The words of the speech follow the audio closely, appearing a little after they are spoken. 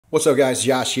What's up guys,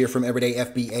 Josh here from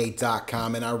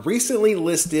everydayfba.com, and I recently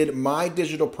listed my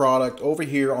digital product over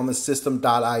here on the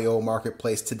System.io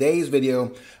marketplace. Today's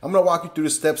video, I'm going to walk you through the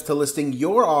steps to listing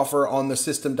your offer on the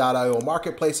System.io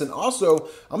marketplace, and also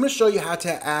I'm going to show you how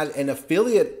to add an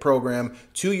affiliate program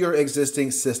to your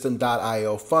existing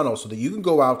System.io funnel so that you can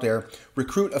go out there,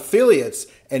 recruit affiliates,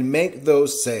 and make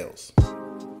those sales.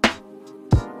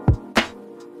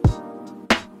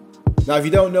 Now, if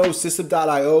you don't know,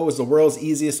 System.io is the world's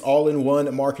easiest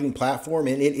all-in-one marketing platform,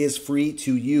 and it is free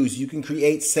to use. You can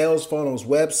create sales funnels,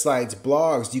 websites,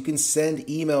 blogs. You can send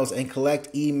emails and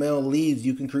collect email leads.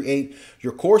 You can create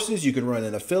your courses. You can run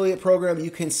an affiliate program.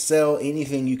 You can sell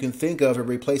anything you can think of. It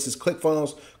replaces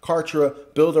ClickFunnels, Kartra,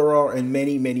 Builderall, and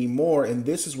many, many more. And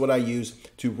this is what I use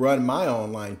to run my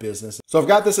online business. So I've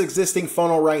got this existing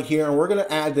funnel right here, and we're going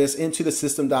to add this into the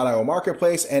System.io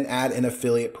marketplace and add an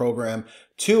affiliate program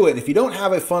to it. If you don't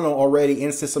have a funnel already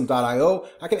in System.io,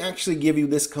 I can actually give you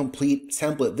this complete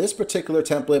template. This particular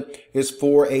template is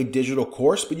for a digital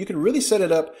course, but you can really set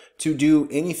it up to do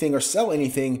anything or sell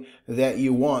anything that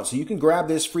you want. So you can grab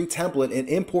this free template and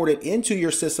import it into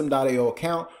your System.io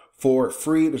account for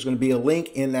free. There's going to be a link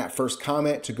in that first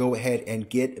comment to go ahead and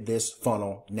get this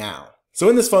funnel now. So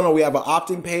in this funnel, we have an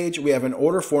opt-in page, we have an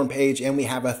order form page, and we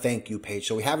have a thank you page.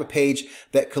 So we have a page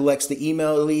that collects the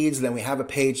email leads, then we have a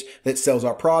page that sells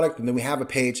our product, and then we have a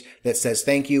page that says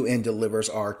thank you and delivers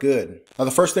our good. Now,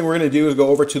 the first thing we're going to do is go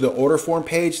over to the order form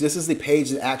page. This is the page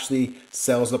that actually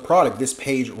sells the product, this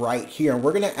page right here. And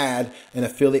we're going to add an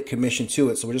affiliate commission to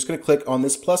it. So we're just going to click on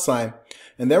this plus sign,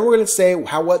 and then we're going to say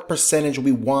what percentage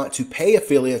we want to pay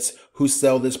affiliates who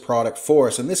sell this product for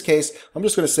us. In this case, I'm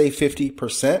just going to say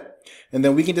 50%. And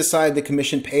then we can decide the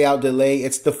commission payout delay.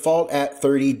 It's default at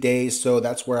 30 days. So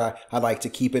that's where I like to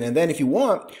keep it. And then if you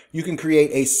want, you can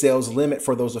create a sales limit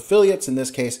for those affiliates. In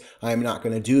this case, I am not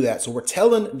going to do that. So we're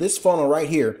telling this funnel right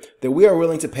here that we are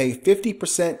willing to pay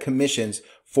 50% commissions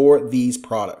for these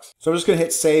products. So I'm just going to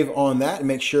hit save on that and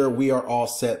make sure we are all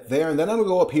set there. And then I'm going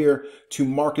to go up here to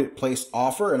marketplace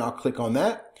offer, and I'll click on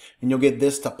that, and you'll get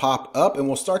this to pop up, and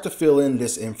we'll start to fill in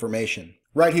this information.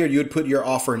 Right here, you would put your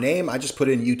offer name. I just put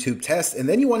in YouTube test. And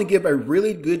then you want to give a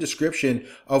really good description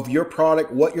of your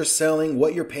product, what you're selling,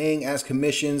 what you're paying as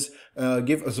commissions.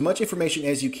 Give as much information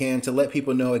as you can to let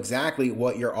people know exactly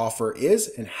what your offer is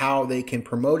and how they can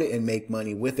promote it and make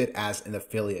money with it as an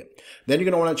affiliate. Then you're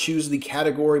going to want to choose the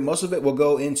category. Most of it will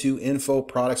go into info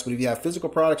products, but if you have physical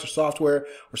products or software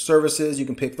or services, you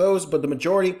can pick those. But the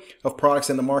majority of products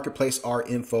in the marketplace are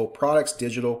info products,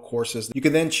 digital courses. You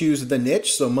can then choose the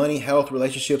niche. So money, health,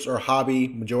 relationships, or hobby.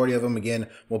 Majority of them, again,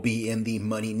 will be in the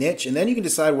money niche. And then you can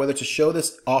decide whether to show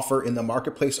this offer in the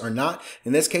marketplace or not.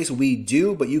 In this case, we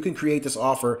do, but you can create this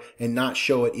offer and not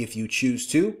show it if you choose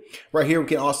to. Right here, we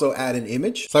can also add an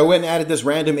image. So I went and added this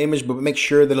random image, but make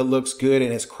sure that it looks good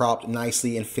and it's cropped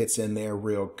nicely and fits in there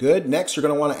real good. Next, you're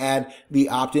going to want to add the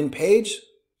opt-in page.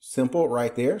 Simple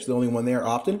right there. It's the only one there,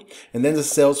 opt-in. And then the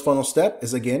sales funnel step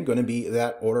is again going to be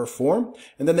that order form.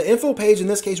 And then the info page, in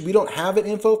this case, we don't have an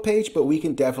info page, but we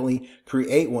can definitely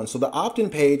create one. So the opt-in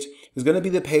page is going to be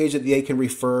the page that they can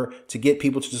refer to get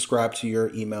people to subscribe to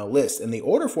your email list. And the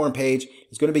order form page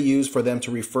is going to be used for them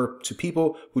to refer to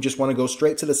people who just want to go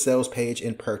straight to the sales page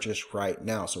and purchase right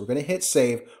now. So we're going to hit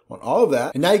save on all of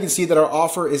that. And now you can see that our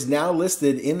offer is now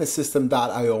listed in the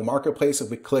System.io marketplace. If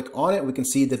we click on it, we can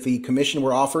see that the commission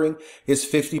we're offering is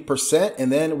 50%.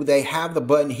 And then they have the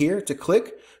button here to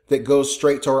click that goes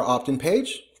straight to our opt-in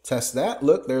page. Test that.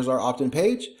 Look, there's our opt-in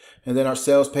page. And then our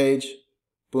sales page,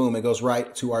 boom, it goes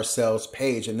right to our sales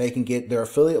page, and they can get their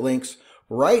affiliate links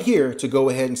right here to go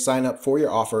ahead and sign up for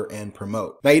your offer and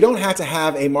promote. Now, you don't have to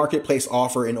have a marketplace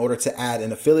offer in order to add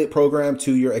an affiliate program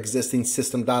to your existing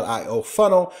System.io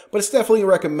funnel, but it's definitely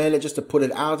recommended just to put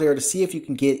it out there to see if you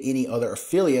can get any other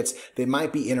affiliates that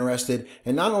might be interested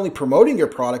in not only promoting your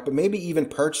product, but maybe even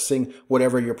purchasing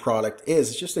whatever your product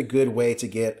is. It's just a good way to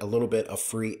get a little bit of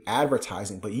free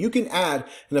advertising, but you can add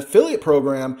an affiliate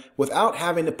program without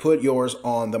having to put yours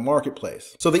on the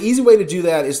marketplace. So the easy way to do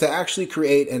that is to actually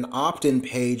create an opt-in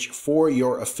page for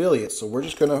your affiliates. So we're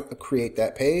just going to create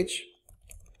that page,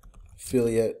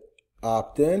 affiliate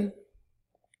opt-in,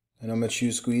 and I'm going to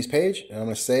choose squeeze page, and I'm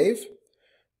going to save.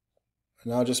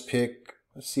 And I'll just pick,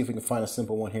 let's see if we can find a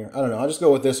simple one here. I don't know. I'll just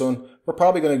go with this one. We're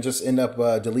probably going to just end up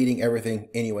deleting everything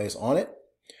anyways on it.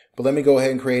 But let me go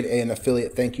ahead and create an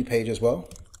affiliate thank you page as well.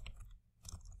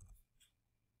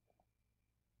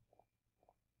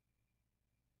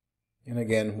 And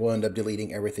again, we'll end up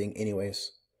deleting everything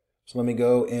anyways. So let me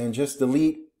go and just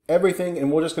delete everything,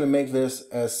 and we're just going to make this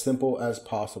as simple as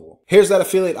possible. Here's that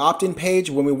affiliate opt-in page.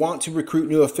 When we want to recruit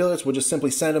new affiliates, we'll just simply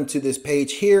send them to this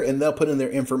page here, and they'll put in their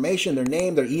information, their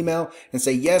name, their email, and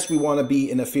say, yes, we want to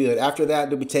be an affiliate. After that,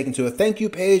 they'll be taken to a thank you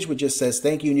page, which just says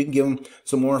thank you, and you can give them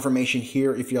some more information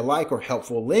here if you like, or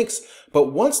helpful links.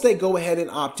 But once they go ahead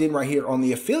and opt in right here on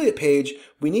the affiliate page,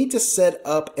 we need to set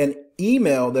up an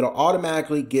email that'll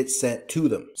automatically get sent to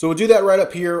them. So we'll do that right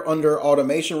up here under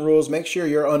automation rules. Make sure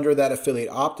you're under that affiliate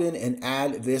opt-in and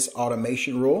add this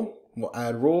automation rule. We'll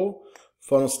add rule,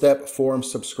 funnel step, form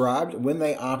subscribed. When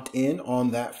they opt in on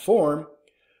that form,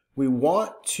 we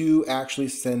want to actually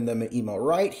send them an email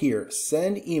right here.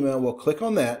 Send email, we'll click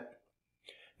on that.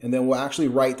 And then we'll actually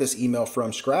write this email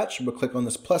from scratch. We'll click on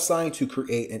this plus sign to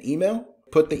create an email.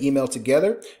 Put the email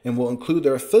together, and we'll include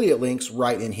their affiliate links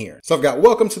right in here. So I've got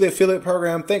welcome to the affiliate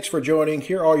program. Thanks for joining.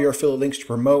 Here are your affiliate links to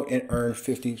promote and earn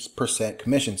 50%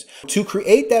 commissions. To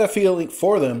create that affiliate link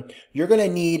for them, you're going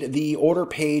to need the order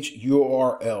page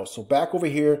URL. So back over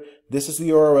here, this is the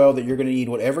URL that you're going to need.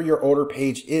 Whatever your order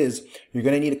page is, you're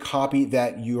going to need to copy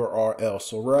that URL.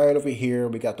 So right over here,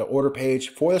 we got the order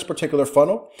page for this particular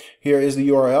funnel. Here is the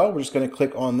URL. We're just going to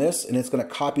click on this, and it's going to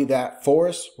copy that for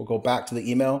us. We'll go back to the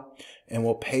email, and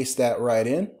we'll paste that right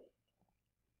in.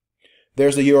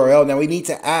 There's the URL. Now we need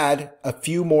to add a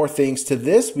few more things to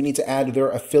this. We need to add their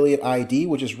affiliate ID,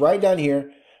 which is right down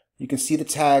here. You can see the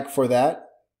tag for that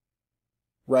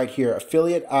right here,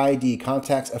 affiliate ID,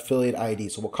 contacts affiliate ID.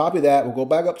 So we'll copy that. We'll go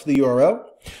back up to the URL,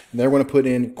 and then we're going to put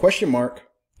in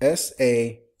 $SA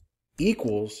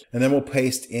equals, and then we'll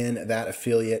paste in that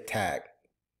affiliate tag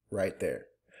right there.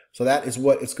 So that is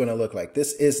what it's going to look like.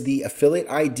 This is the affiliate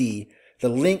ID, the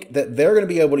link that they're going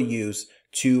to be able to use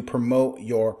to promote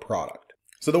your product.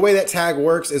 So the way that tag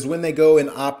works is when they go and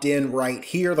opt in right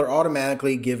here, they're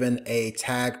automatically given a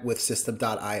tag with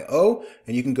System.io,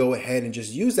 and you can go ahead and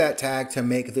just use that tag to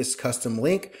make this custom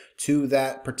link to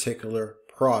that particular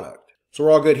product. So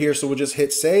we're all good here. So we'll just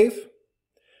hit save,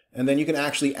 and then you can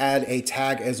actually add a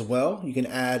tag as well. You can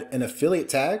add an affiliate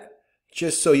tag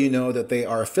just so you know that they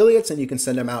are affiliates, and you can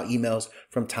send them out emails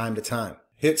from time to time.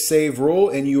 Hit save rule,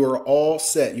 and you are all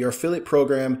set. Your affiliate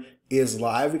program is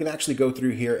live. We can actually go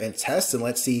through here and test, and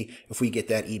let's see if we get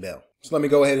that email. So let me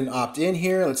go ahead and opt in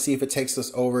here. Let's see if it takes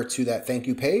us over to that thank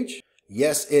you page.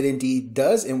 Yes, it indeed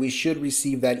does, and we should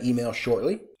receive that email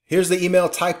shortly. Here's the email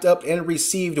typed up and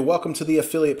received. Welcome to the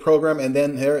affiliate program. And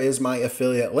then there is my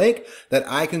affiliate link that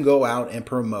I can go out and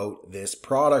promote this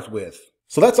product with.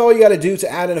 So that's all you got to do to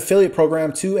add an affiliate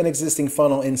program to an existing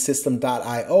funnel in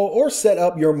System.io, or set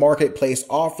up your marketplace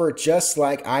offer just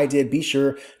like I did. Be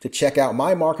sure to check out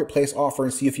my marketplace offer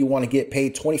and see if you want to get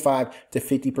paid 25 to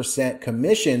 50%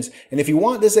 commissions. And if you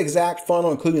want this exact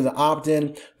funnel, including the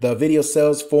opt-in, the video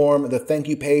sales form, the thank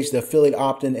you page, the affiliate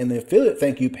opt-in, and the affiliate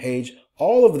thank you page,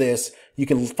 all of this, you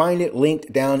can find it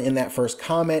linked down in that first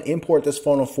comment. Import this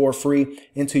funnel for free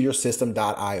into your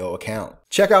System.io account.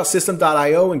 Check out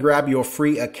System.io and grab your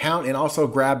free account, and also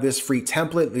grab this free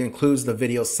template that includes the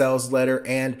video sales letter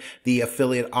and the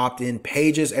affiliate opt-in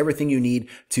pages, everything you need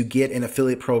to get an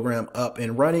affiliate program up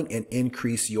and running and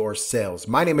increase your sales.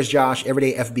 My name is Josh.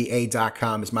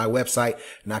 EverydayFBA.com is my website,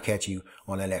 and I'll catch you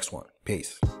on the next one.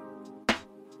 Peace.